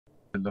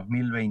El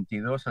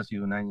 2022 ha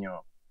sido un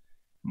año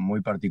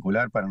muy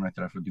particular para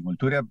nuestra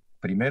fruticultura.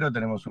 Primero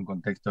tenemos un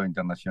contexto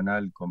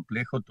internacional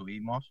complejo,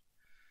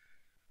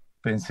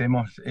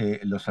 pensemos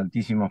los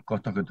altísimos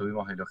costos que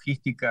tuvimos de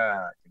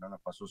logística, que no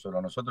nos pasó solo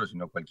a nosotros,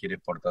 sino cualquier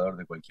exportador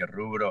de cualquier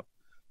rubro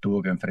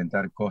tuvo que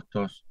enfrentar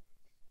costos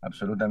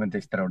absolutamente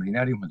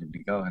extraordinarios,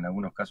 multiplicados en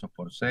algunos casos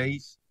por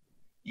 6,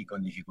 y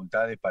con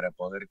dificultades para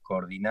poder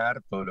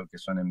coordinar todo lo que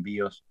son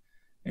envíos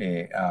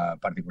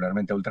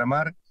particularmente a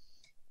ultramar.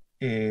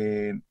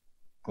 eh,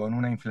 con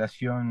una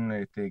inflación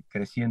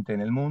creciente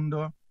en el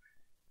mundo,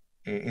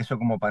 eso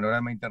como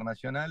panorama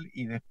internacional,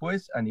 y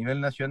después a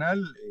nivel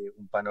nacional,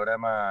 un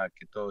panorama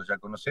que todos ya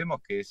conocemos,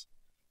 que es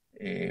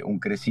un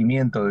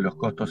crecimiento de los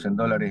costos en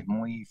dólares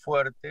muy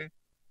fuerte,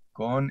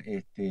 con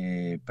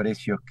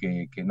precios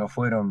que no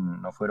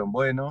fueron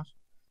buenos,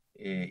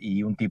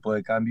 y un tipo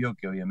de cambio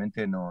que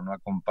obviamente no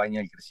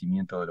acompaña el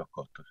crecimiento de los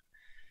costos.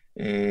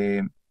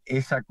 Eh,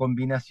 Esa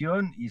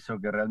combinación hizo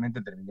que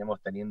realmente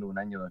terminemos teniendo un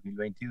año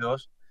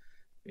 2022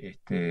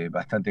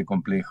 bastante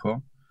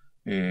complejo.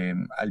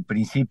 Al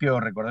principio,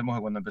 recordemos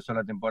que cuando empezó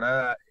la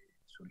temporada,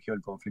 surgió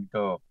el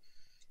conflicto,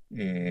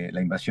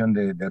 la invasión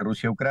de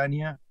Rusia a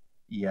Ucrania,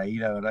 y ahí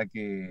la verdad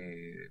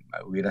que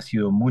hubiera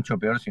sido mucho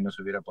peor si no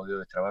se hubiera podido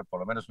destrabar por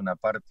lo menos una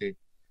parte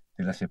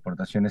de las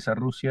exportaciones a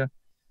Rusia.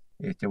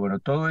 Bueno,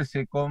 todo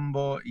ese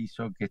combo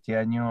hizo que este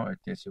año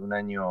sea un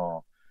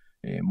año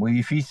muy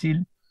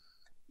difícil,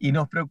 y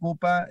nos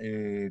preocupa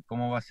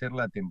cómo va a ser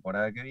la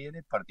temporada que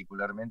viene,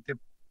 particularmente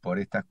por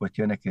estas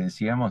cuestiones que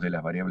decíamos de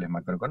las variables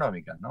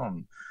macroeconómicas, ¿no?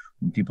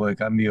 Un tipo de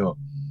cambio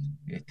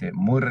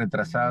muy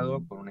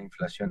retrasado, con una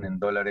inflación en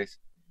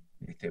dólares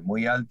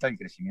muy alta, el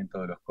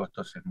crecimiento de los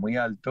costos es muy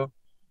alto,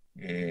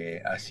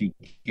 así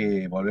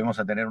que volvemos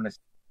a tener una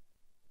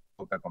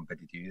poca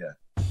competitividad.